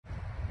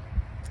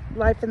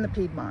life in the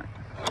Piedmont.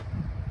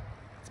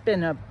 It's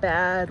been a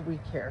bad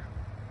week here.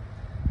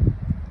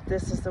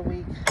 This is the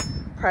week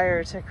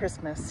prior to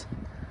Christmas.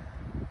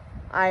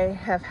 I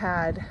have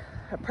had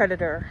a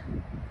predator,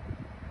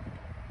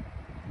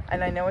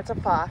 and I know it's a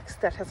fox,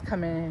 that has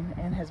come in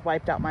and has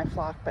wiped out my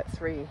flock, but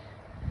 3.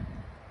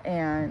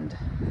 And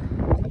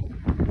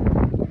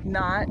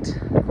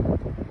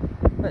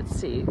let's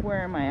see,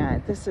 where am I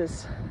at? This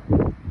is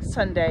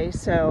Sunday,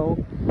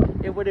 so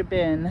it would have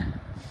been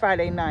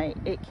Friday night.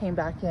 It came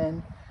back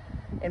in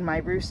my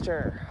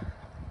rooster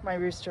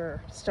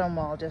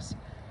Stonewall.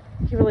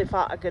 He really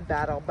fought a good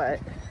battle, but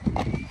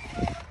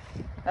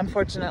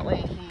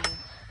unfortunately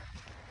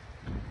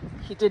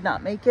he did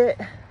not make it.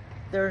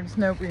 There's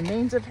no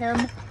remains of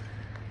him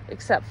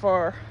except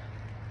for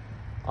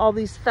all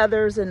these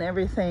feathers and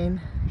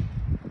everything,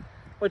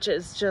 which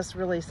is just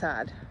really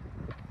sad.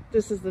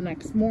 This is the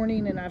next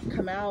morning and I've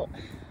come out.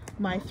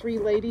 My 3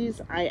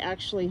 ladies, I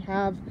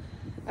have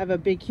a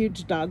big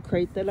huge dog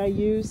crate that I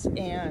use,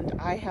 and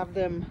I have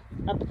them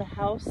up at the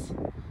house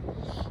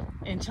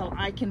until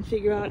I can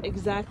figure out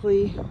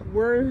exactly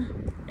where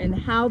and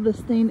how this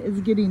thing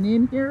is getting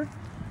in here.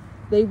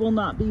 They will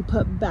not be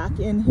put back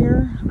in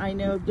here. I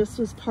know this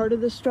was part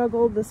of the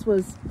struggle.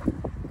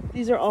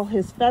 These are all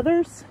his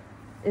feathers.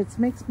 It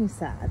makes me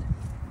sad.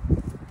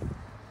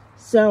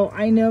 So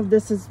I know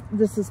this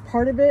is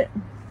part of it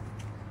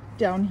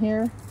down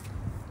here.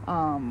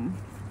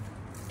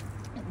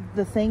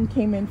 The thing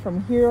came in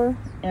from here,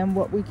 and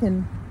what we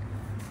can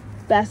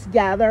best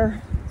gather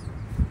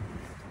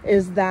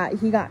is that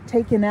he got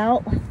taken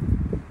out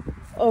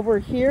over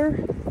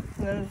here.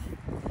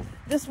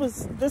 This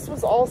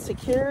was all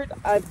secured.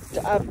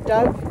 I've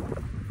dug,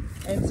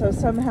 and so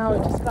somehow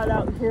it just got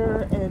out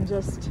here and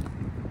just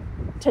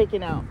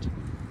taken out.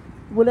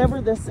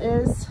 Whatever this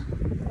is,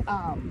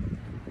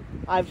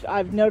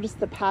 I've noticed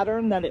the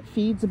pattern that it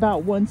feeds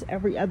about once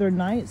every other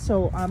night,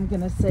 so I'm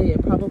gonna say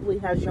it probably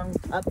has young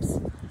pups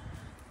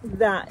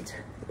that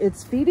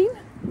it's feeding.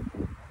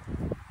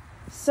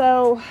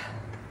 So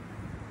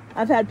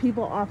I've had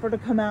people offer to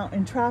come out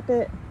and trap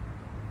it,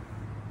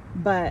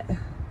 but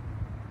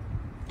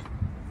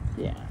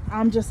yeah,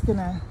 I'm just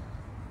gonna,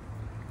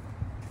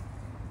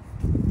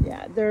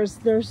 yeah,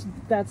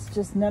 that's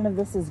just, none of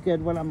this is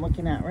good what I'm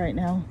looking at right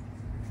now.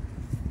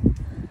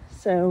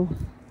 So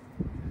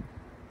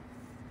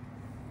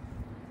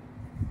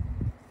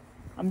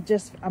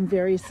I'm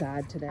very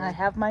sad today. I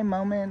have my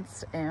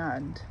moments,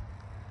 and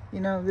you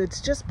know,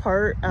 it's just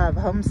part of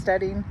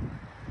homesteading.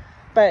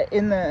 But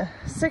in the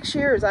 6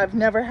 years, I've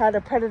never had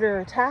a predator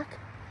attack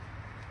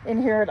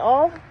in here at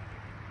all.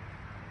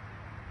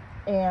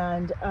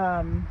 And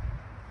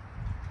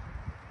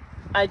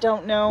I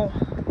don't know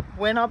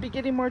when I'll be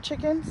getting more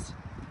chickens.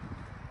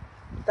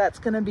 That's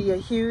going to be a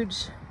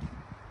huge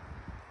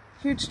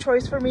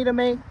choice for me to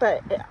make,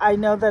 but I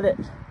know that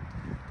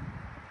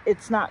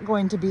it's not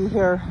going to be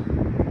here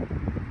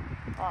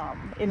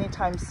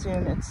anytime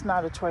soon. It's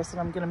not a choice that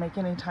I'm going to make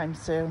anytime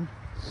soon.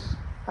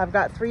 I've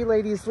got 3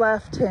 ladies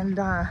left, and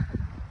I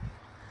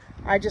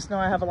just know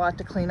I have a lot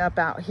to clean up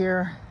out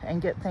here and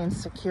get things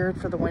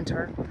secured for the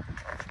winter.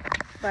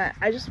 But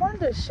I just wanted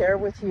to share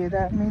with you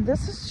that, I mean,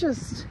 this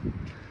is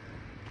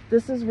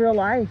real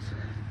life,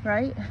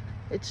 right?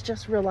 It's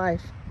just real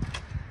life.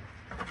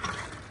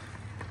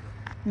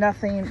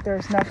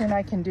 There's nothing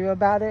I can do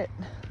about it.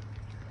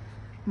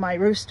 My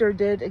rooster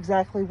did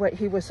exactly what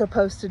he was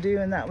supposed to do,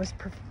 and that was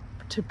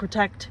to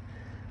protect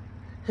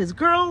his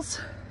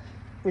girls,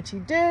 which he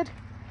did.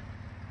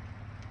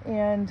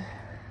 And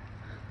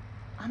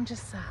I'm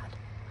just sad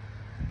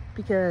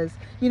because,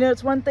 you know,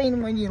 it's one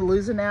thing when you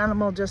lose an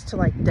animal just to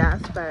like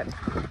death, but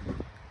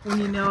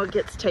when you know it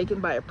gets taken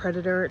by a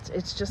predator,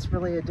 it's just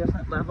really a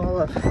different level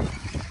of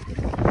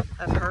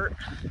hurt.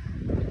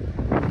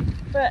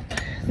 But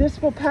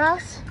this will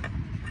pass,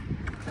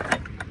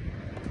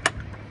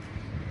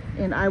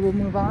 and I will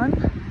move on.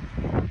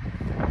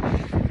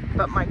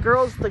 But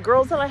the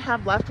girls that I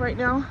have left right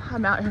now,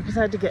 I'm out here because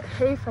I had to get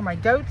hay for my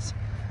goats.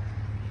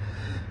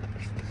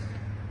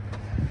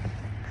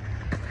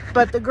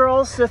 But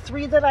the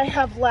 3 that I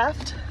have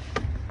left,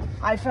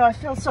 I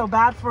feel so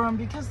bad for them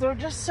because they're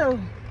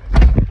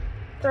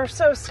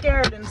so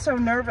scared and so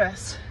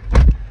nervous.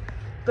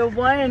 The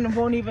one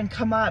won't even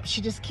come up.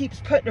 She just keeps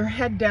putting her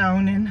head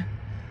down and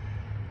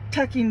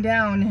tucking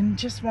down and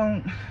just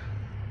won't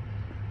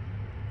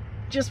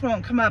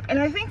come up. And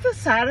I think the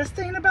saddest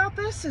thing about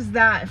this is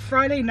that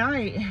Friday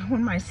night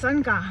when my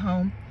son got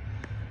home,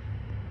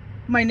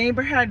 my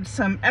neighbor had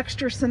some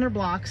extra cinder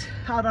blocks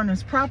out on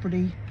his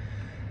property.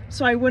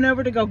 So I went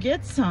over to go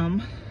get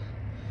some,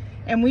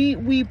 and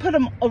we put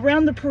them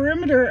around the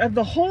perimeter of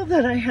the hole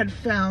that I had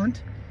found.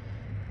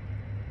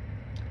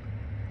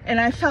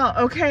 And I felt,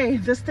 okay,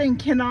 this thing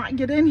cannot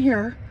get in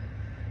here.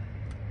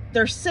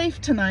 They're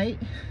safe tonight.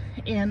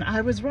 And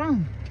I was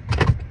wrong.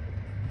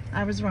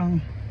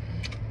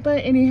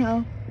 But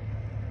anyhow,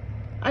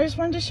 I just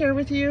wanted to share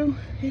with you,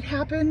 it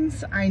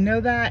happens. I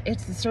know that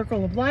it's the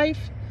circle of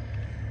life,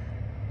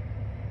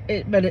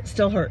 but it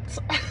still hurts.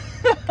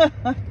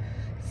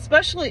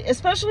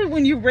 Especially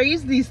when you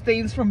raise these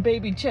things from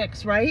baby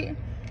chicks, right?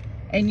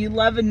 And you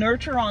love and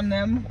nurture on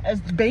them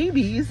as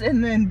babies,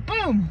 and then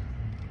boom.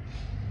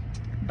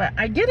 But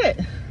I get it.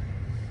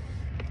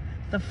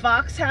 The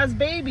fox has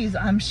babies,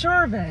 I'm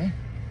sure of it.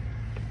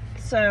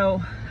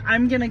 So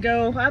I'm gonna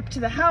go up to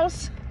the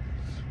house,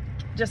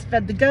 just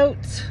fed the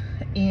goats,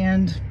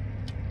 and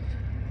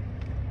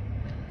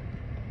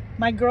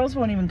my girls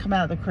won't even come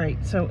out of the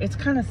crate, so it's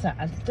kind of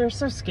sad. They're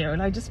so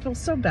scared. I just feel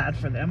so bad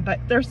for them, but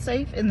they're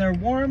safe and they're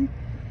warm,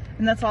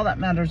 and that's all that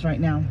matters right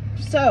now.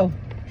 So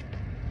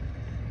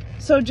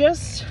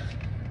just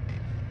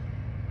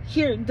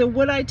here,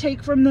 what I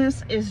take from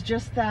this is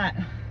just that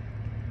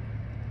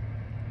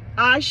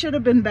I should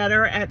have been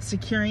better at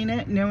securing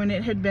it, knowing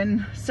it had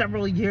been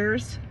several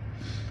years.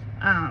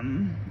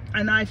 And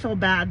I feel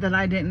bad that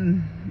I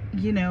didn't,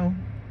 you know,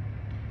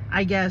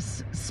 I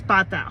guess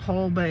spot that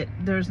hole, but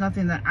there's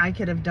nothing that I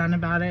could have done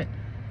about it.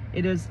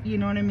 It is, you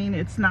know what I mean?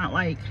 It's not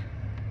like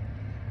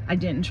I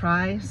didn't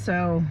try,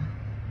 so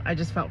I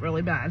just felt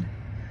really bad.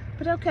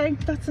 But okay,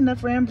 that's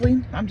enough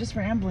rambling. I'm just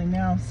rambling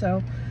now,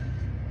 so.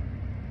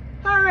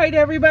 All right,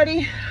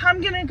 everybody,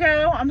 I'm gonna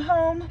go. I'm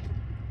home.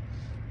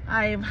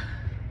 I'm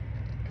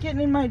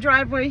getting in my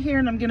driveway here,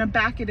 and I'm gonna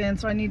back it in,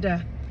 so I need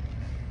to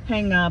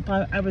hang up.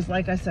 I was,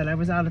 like I said, I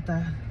was out at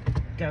the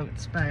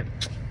goats, but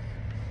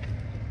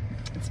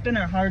it's been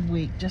a hard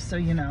week, just so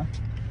you know.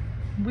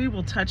 We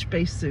will touch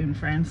base soon,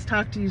 friends.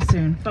 Talk to you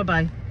soon.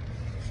 Bye-bye.